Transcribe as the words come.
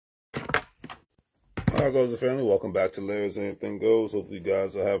How goes the family? Welcome back to Larry's Anything Goes. Hopefully you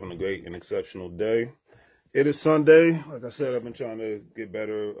guys are having a great and exceptional day. It is Sunday. Like I said, I've been trying to get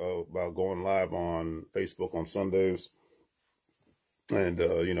better about going live on Facebook on Sundays. And,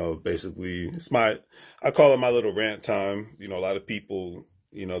 basically I call it my little rant time. A lot of people,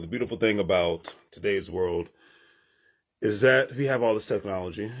 the beautiful thing about today's world is that we have all this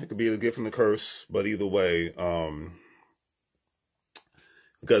technology. It could be a gift and a curse, but either way,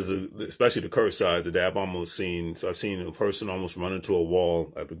 because especially the curse side today, I've seen a person almost run into a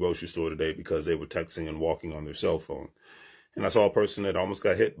wall at the grocery store today because they were texting and walking on their cell phone. And I saw a person that almost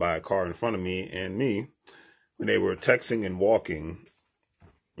got hit by a car in front of me when they were texting and walking.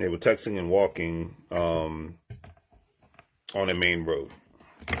 They were texting and walking on a main road.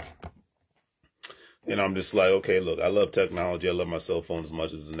 And I'm just like, okay, look, I love technology. I love my cell phone as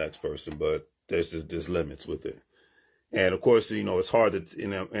much as the next person, but there's limits with it. And of course, it's hard to,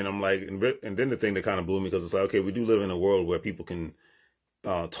 and I'm like, and then the thing that kind of blew me, because it's like, okay, we do live in a world where people can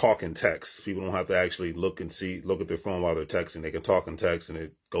talk and text. People don't have to actually look at their phone while they're texting. They can talk and text, and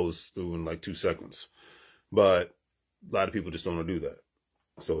it goes through in like 2 seconds. But a lot of people just don't want to do that.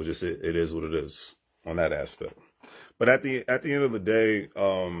 So it is what it is on that aspect. But at the end of the day,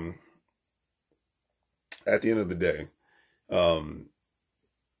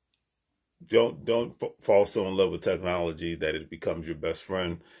 don't fall so in love with technology that it becomes your best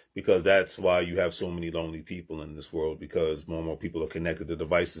friend, because that's why you have so many lonely people in this world, because more and more people are connected to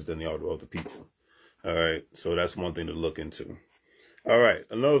devices than they are to other people. All right. So that's one thing to look into. All right.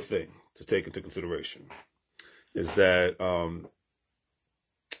 Another thing to take into consideration is that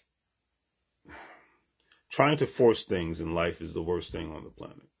trying to force things in life is the worst thing on the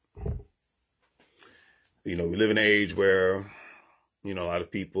planet. We live in an age where, a lot of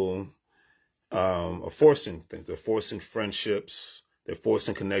people are forcing things. They're forcing friendships. They're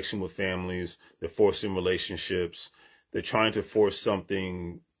forcing connection with families. They're forcing relationships. They're trying to force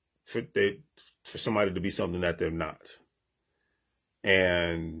something for somebody to be something that they're not.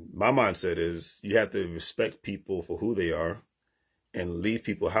 And my mindset is you have to respect people for who they are and leave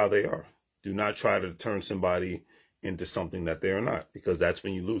people how they are. Do not try to turn somebody into something that they are not, because that's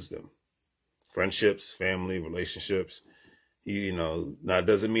when you lose them. Friendships, family, relationships. Now it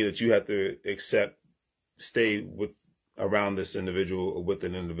doesn't mean that you have to stay around this individual or with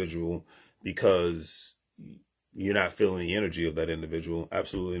an individual because you're not feeling the energy of that individual.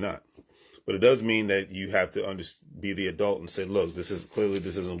 Absolutely not. But it does mean that you have to be the adult and say, look, this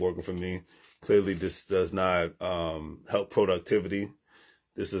isn't working for me. Clearly, this does not help productivity.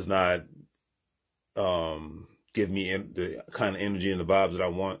 This does not give me the kind of energy and the vibes that I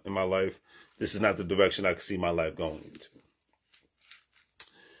want in my life. This is not the direction I can see my life going into.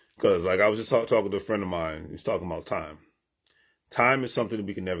 Because like I was just talking to a friend of mine, he was talking about time. Time is something that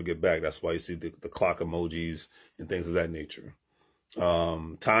we can never get back. That's why you see the clock emojis and things of that nature.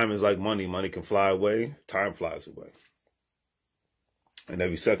 Time is like money. Money can fly away. Time flies away. And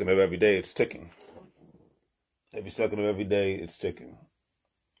every second of every day, it's ticking. Every second of every day, it's ticking.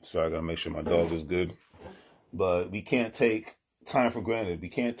 So I got to make sure my dog is good. But we can't take time for granted. We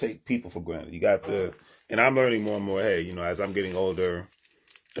can't take people for granted. You got to, and I'm learning more and more, hey, as I'm getting older,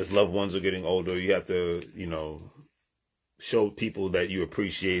 as loved ones are getting older, you have to, show people that you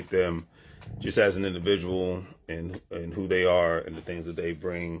appreciate them just as an individual and who they are and the things that they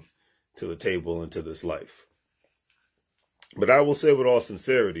bring to the table and to this life. But I will say with all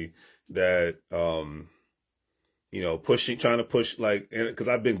sincerity that, trying to push, because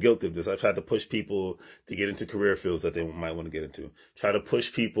I've been guilty of this. I tried to push people to get into career fields that they might want to get into. Try to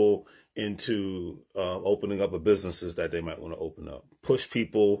push people into opening up businesses that they might want to open up. Push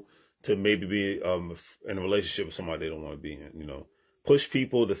people to maybe be in a relationship with somebody they don't want to be in, Push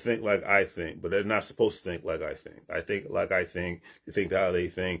people to think like I think, but they're not supposed to think like I think. I think like I think, they think how they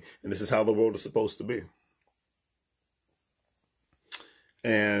think, and this is how the world is supposed to be.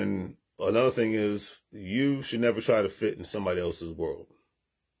 And another thing is, you should never try to fit in somebody else's world.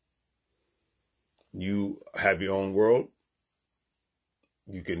 You have your own world.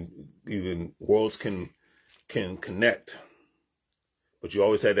 Worlds can connect, but you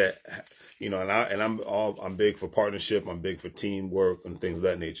always had that, and I'm big for partnership. I'm big for teamwork and things of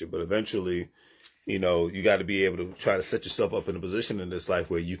that nature. But eventually, you got to be able to try to set yourself up in a position in this life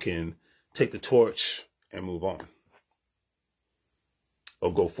where you can take the torch and move on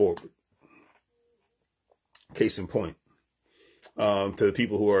or go forward. Case in point, to the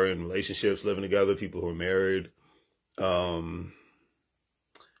people who are in relationships, living together, people who are married, a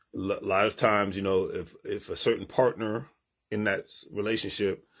lot of times, if a certain partner in that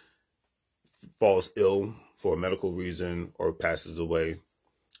relationship falls ill for a medical reason or passes away,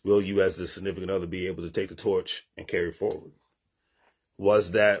 Will you, as the significant other, be able to take the torch and carry forward?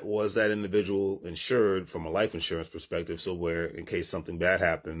 Was that individual insured from a life insurance perspective, so where in case something bad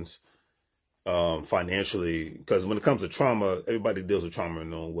happens, financially, because when it comes to trauma, everybody deals with trauma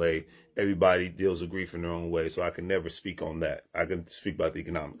in their own way. Everybody deals with grief in their own way. So I can never speak on that. I can speak about the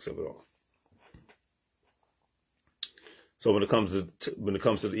economics of it all. So when it comes to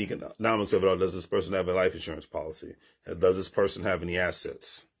the economics of it all, does this person have a life insurance policy? Does this person have any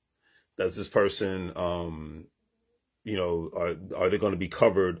assets? Does this person, you know, are they going to be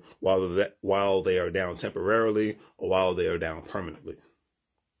covered while they are down temporarily or while they are down permanently?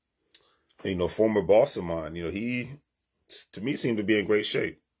 You know, former boss of mine, you know, he, to me, seemed to be in great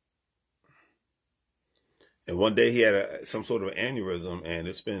shape. And one day he had some sort of aneurysm, and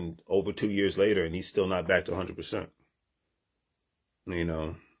it's been over 2 years later, and he's still not back to 100%. You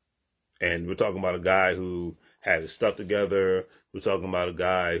know, and we're talking about a guy who had his stuff together. We're talking about a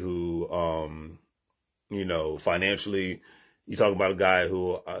guy who, you know, financially, you're talking about a guy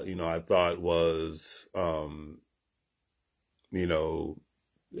who, you know, I thought was, you know,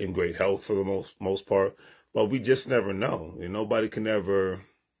 in great health for the most part, but we just never know. And nobody can ever,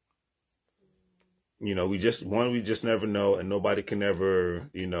 you know, we just never know, and nobody can ever,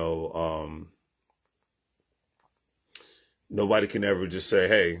 you know, nobody can ever just say,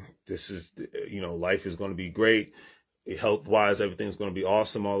 hey, this is, you know, life is going to be great. Health wise, everything's going to be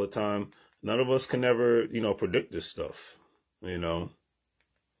awesome all the time. None of us can ever, you know, predict this stuff, you know.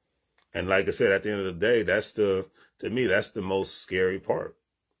 And like I said, at the end of the day, to me, that's the most scary part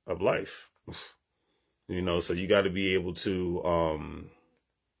of life, you know. So you got to be able to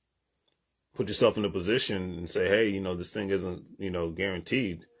put yourself in a position and say, hey, you know, this thing isn't, you know,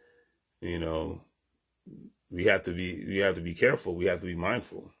 guaranteed. You know, we have to be careful. We have to be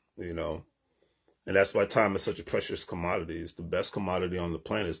mindful, you know. And that's why time is such a precious commodity. It's the best commodity on the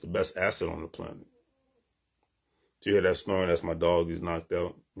planet. It's the best asset on the planet. Do you hear that snoring? That's my dog. He's knocked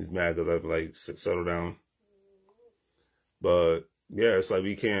out. He's mad because I've like settle down. But yeah, it's like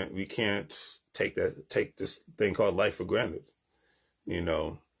we can't take this thing called life for granted. You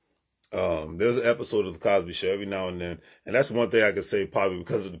know, there's an episode of the Cosby Show every now and then, and that's one thing I could say probably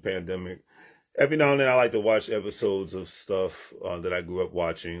because of the pandemic. Every now and then I like to watch episodes of stuff that I grew up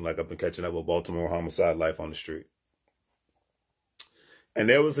watching, like I've been catching up with Baltimore Homicide: Life on the Street. And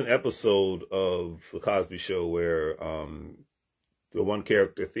there was an episode of the Cosby Show where the one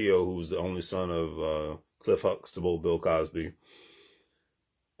character, Theo, who's the only son of Cliff Huxtable, Bill Cosby,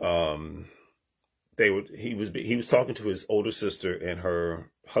 he was talking to his older sister and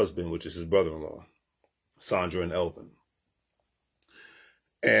her husband, which is his brother-in-law, Sandra and Elvin.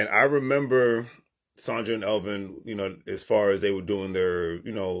 And I remember Sandra and Elvin, you know, as far as they were doing their,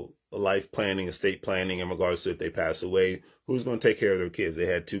 you know, life planning, estate planning in regards to if they pass away, who's going to take care of their kids. They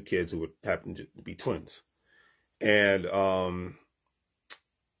had 2 kids who happened to be twins. And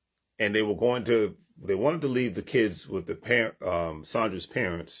they wanted to leave the kids with the Sandra's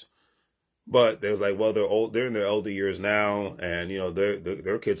parents, but they was like, well, they're in their older years now, and you know,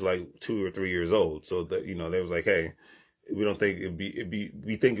 their kids are like 2 or 3 years old. So that, you know, they was like, hey, we don't think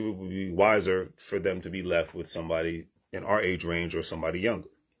we think it would be wiser for them to be left with somebody in our age range or somebody younger.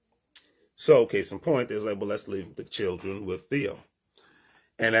 So case in point, there's like, well, let's leave the children with Theo.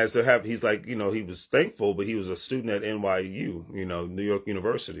 And as they have, he's like, you know, he was thankful, but he was a student at NYU, you know, New York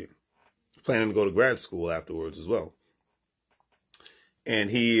University, planning to go to grad school afterwards as well. And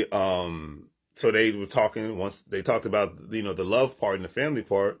he, so they were talking, once they talked about, you know, the love part and the family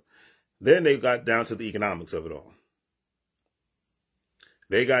part, then they got down to the economics of it all.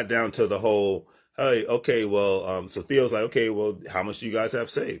 They got down to the whole, hey, okay, well, so Theo's like, okay, well, how much do you guys have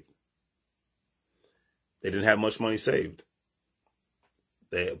saved? They didn't have much money saved.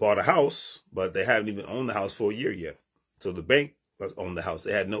 They bought a house, but they haven't even owned the house for a year yet. So the bank owned the house.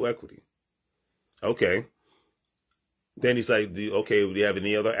 They had no equity. Okay. Then he's like, okay, do you have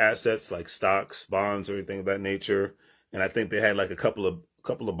any other assets like stocks, bonds, or anything of that nature? And I think they had like a couple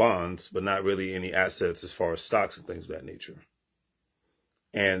of bonds, but not really any assets as far as stocks and things of that nature.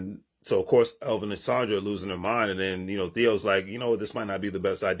 And so, of course, Elvin and Sandra are losing their mind. And then, you know, Theo's like, you know, this might not be the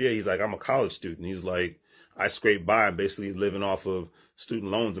best idea. He's like, I'm a college student. He's like, I scrape by basically living off of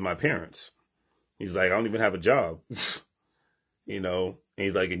student loans of my parents. He's like, I don't even have a job, you know. And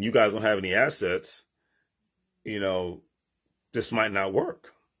he's like, and you guys don't have any assets, you know, this might not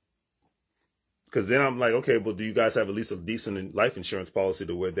work. Because then I'm like, okay, well, do you guys have at least a decent life insurance policy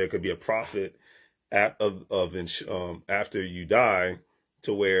to where there could be a profit after you die,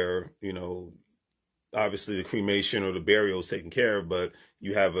 to where, you know, obviously the cremation or the burial is taken care of, but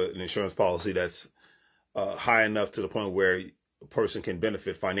you have an insurance policy that's high enough to the point where a person can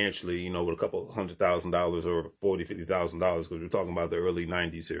benefit financially, you know, with a couple $100,000 or $40,000, $50,000, because we're talking about the early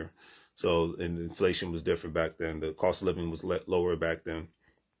 90s here. So, and inflation was different back then. The cost of living was lower back then.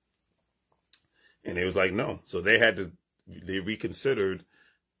 And it was like, no. So they reconsidered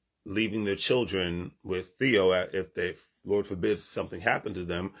leaving their children with Theo if they, Lord forbid, something happened to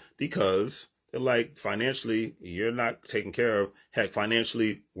them, because they're like, financially, you're not taken care of. Heck,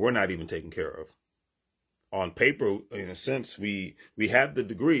 financially, we're not even taken care of. On paper, in a sense, we have the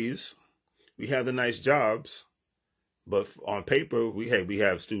degrees, we have the nice jobs, but on paper, we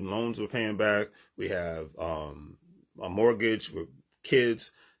have student loans we're paying back, we have a mortgage, we're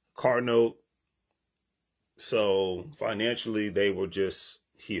kids, car note. So financially, they were just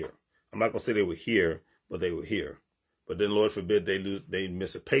here. I'm not gonna say they were here, but they were here. But then, Lord forbid, they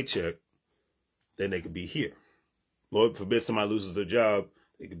miss a paycheck, then they could be here. Lord forbid somebody loses their job,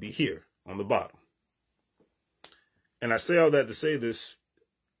 they could be here on the bottom. And I say all that to say this: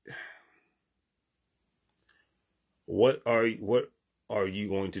 what are you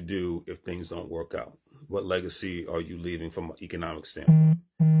going to do if things don't work out? What legacy are you leaving from an economic standpoint?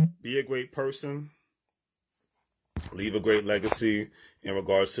 Be a great person. Leave a great legacy in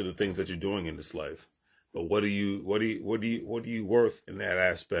regards to the things that you're doing in this life. But what are you worth in that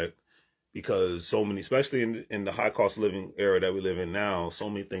aspect? Because so many, especially in the high cost of living era that we live in now,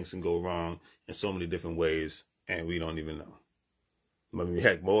 so many things can go wrong in so many different ways, and we don't even know. I mean,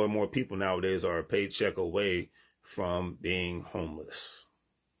 heck, more and more people nowadays are a paycheck away from being homeless.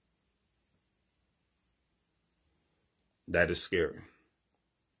 That is scary.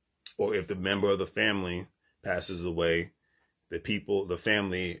 Or if the member of the family passes away, the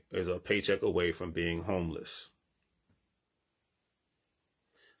family is a paycheck away from being homeless.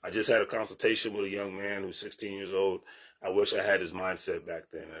 I just had a consultation with a young man who's 16 years old. I wish I had his mindset back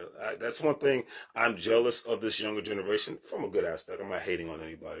then. That's one thing. I'm jealous of this younger generation from a good aspect. I'm not hating on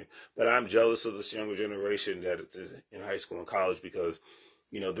anybody, but I'm jealous of this younger generation that is in high school and college, because,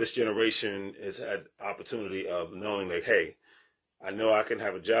 you know, this generation has had opportunity of knowing that, hey, I know I can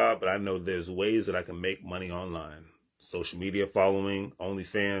have a job, but I know there's ways that I can make money online. Social media following,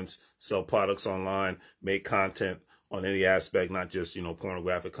 OnlyFans, sell products online, make content on any aspect, not just, you know,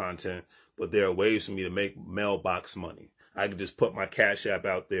 pornographic content, but there are ways for me to make mailbox money. I could just put my Cash App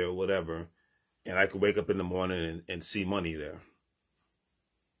out there or whatever, and I could wake up in the morning and see money there.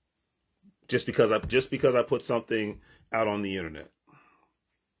 Just because I put something out on the internet.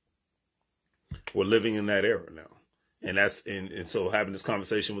 We're living in that era now. And so having this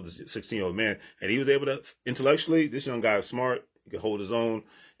conversation with this 16-year-old man, and he was able to, intellectually, this young guy is smart, he can hold his own.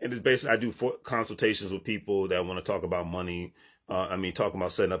 And it's basically, I do consultations with people that want to talk about money. Talking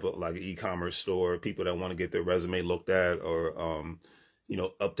about setting up like an e-commerce store, people that want to get their resume looked at or, you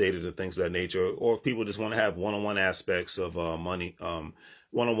know, updated and things of that nature. Or if people just want to have one-on-one aspects of money,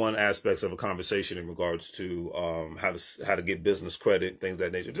 one-on-one aspects of a conversation in regards to how to get business credit, things of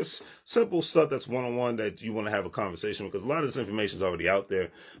that nature. Just simple stuff that's one-on-one that you want to have a conversation with, because a lot of this information is already out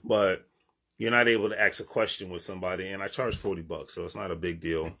there, but you're not able to ask a question with somebody. And I charge $40, so it's not a big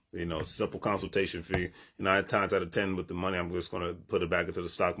deal. You know, simple consultation fee. And 9 times out of 10 with the money, I'm just going to put it back into the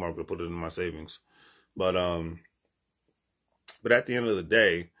stock market or put it in my savings. But at the end of the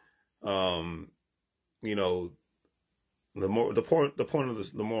day, you know, the moral of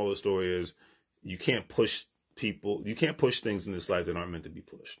the moral of the story is you can't push things in this life that aren't meant to be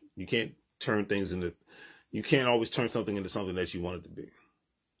pushed. You can't always turn something into something that you want it to be.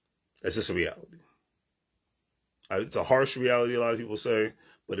 That's just a reality. It's a harsh reality, a lot of people say,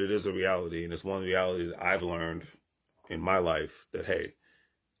 but it is a reality. And it's one reality that I've learned in my life, that, hey,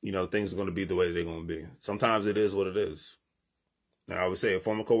 you know, things are going to be the way they're going to be. Sometimes it is what it is. Now, I would say a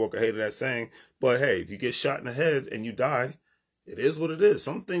former coworker hated that saying, but hey, if you get shot in the head and you die, it is what it is.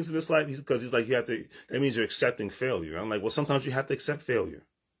 Some things in this life, because he's like, that means you're accepting failure. I'm like, well, sometimes you have to accept failure.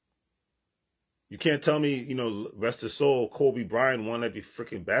 You can't tell me, you know, rest his soul, Kobe Bryant won every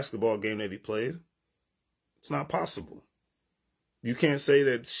freaking basketball game that he played. It's not possible. You can't say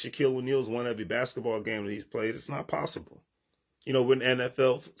that Shaquille O'Neal's won every basketball game that he's played. It's not possible. You know, we're in the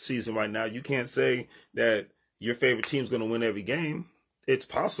NFL season right now. You can't say that your favorite team's going to win every game. It's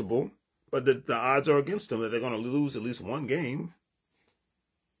possible, but the odds are against them that they're going to lose at least one game.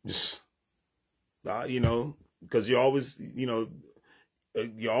 Just, you know, because you're always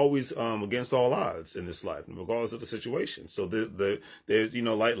against all odds in this life, regardless of the situation. So there's, you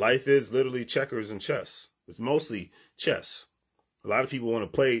know, like life is literally checkers and chess. It's mostly chess. A lot of people want to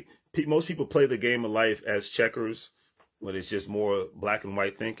play. Most people play the game of life as checkers, when it's just more black and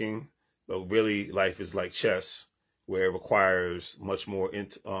white thinking. But really, life is like chess, where it requires much more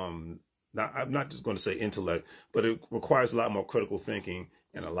I'm not just going to say intellect, but it requires a lot more critical thinking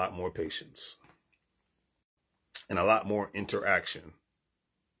and a lot more patience and a lot more interaction.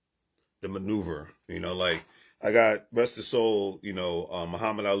 The maneuver, like I got, rest his soul,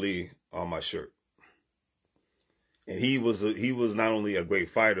 Muhammad Ali on my shirt. And he was not only a great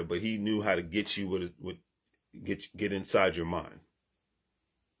fighter, but he knew how to get you get inside your mind.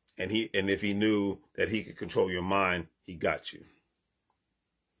 And if he knew that he could control your mind, he got you.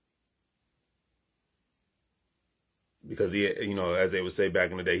 Because he, as they would say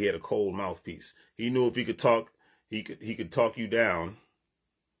back in the day, he had a cold mouthpiece. He knew if he could talk, he could talk you down.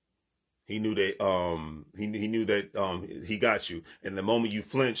 He knew that he got you. And the moment you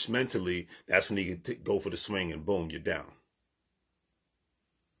flinch mentally, that's when he could go for the swing and boom, you're down.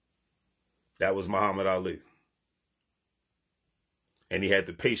 That was Muhammad Ali. And he had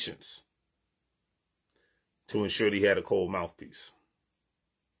the patience to ensure that he had a cold mouthpiece.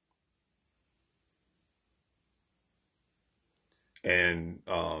 And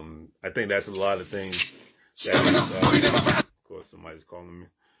I think that's a lot of things that, of course, somebody's calling me.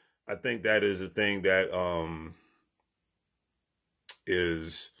 I think that is a thing that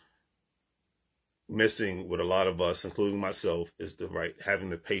is missing with a lot of us, including myself, is having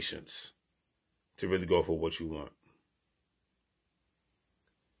the patience to really go for what you want.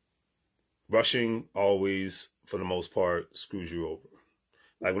 Rushing always, for the most part, screws you over.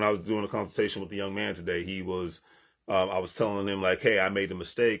 Like when I was doing a consultation with the young man today, I was telling him like, hey, I made a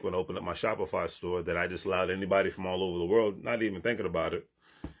mistake when I opened up my Shopify store that I just allowed anybody from all over the world, not even thinking about it,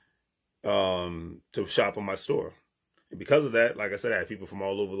 to shop on my store. And because of that, like I said, I had people from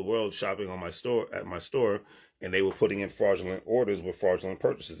all over the world shopping on my store, and they were putting in fraudulent orders with fraudulent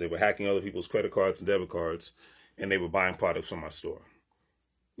purchases. They were hacking other people's credit cards and debit cards, and they were buying products from my store.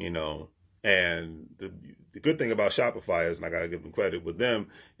 And the good thing about Shopify is, and I gotta give them credit with them,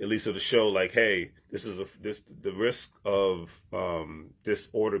 at least it'll show like, hey, the risk of this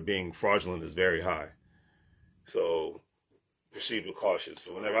order being fraudulent is very high. So proceed with caution.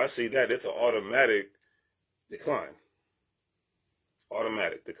 So whenever I see that, it's an automatic decline.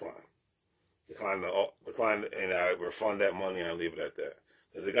 Automatic decline. Decline, and I refund that money and I leave it at that.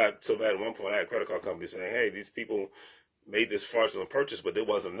 Because it got so bad at one point, I had a credit card company saying, hey, these people made this fraudulent purchase, but it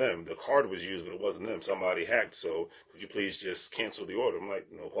wasn't them. The card was used, but it wasn't them. Somebody hacked, so could you please just cancel the order? I'm like,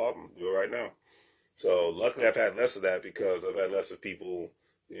 no problem. Do it right now. So luckily I've had less of that because I've had less of people,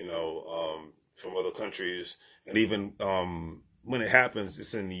 from other countries. And even when it happens,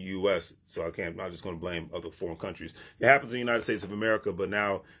 it's in the U.S., so I'm not just going to blame other foreign countries. It happens in the United States of America, but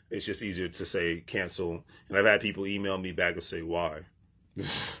now it's just easier to say cancel. And I've had people email me back and say, why?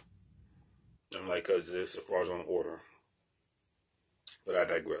 I'm like, because it's a fraudulent order. But I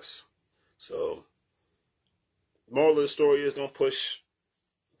digress. So, moral of the story is don't push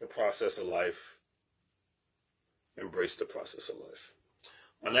the process of life. Embrace the process of life.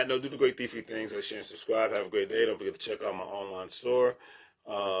 On that note, do the great thiefy things. Like share and subscribe. Have a great day. Don't forget to check out my online store.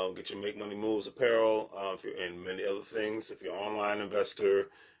 Get your Make Money Moves apparel and many other things. If you're an online investor,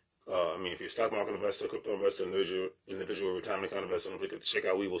 if you're a stock market investor, crypto investor, individual retirement account investor, don't forget to check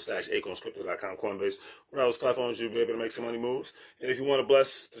out WEBULL, Acorns, Crypto.com, Coinbase. What else platforms you'll be able to make some money moves. And if you want to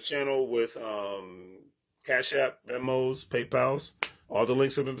bless the channel with Cash App, Venmos, PayPals, all the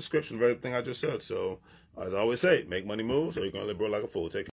links are in the description of everything I just said. So, as I always say, make money moves or you're going to live broke like a fool. Take care.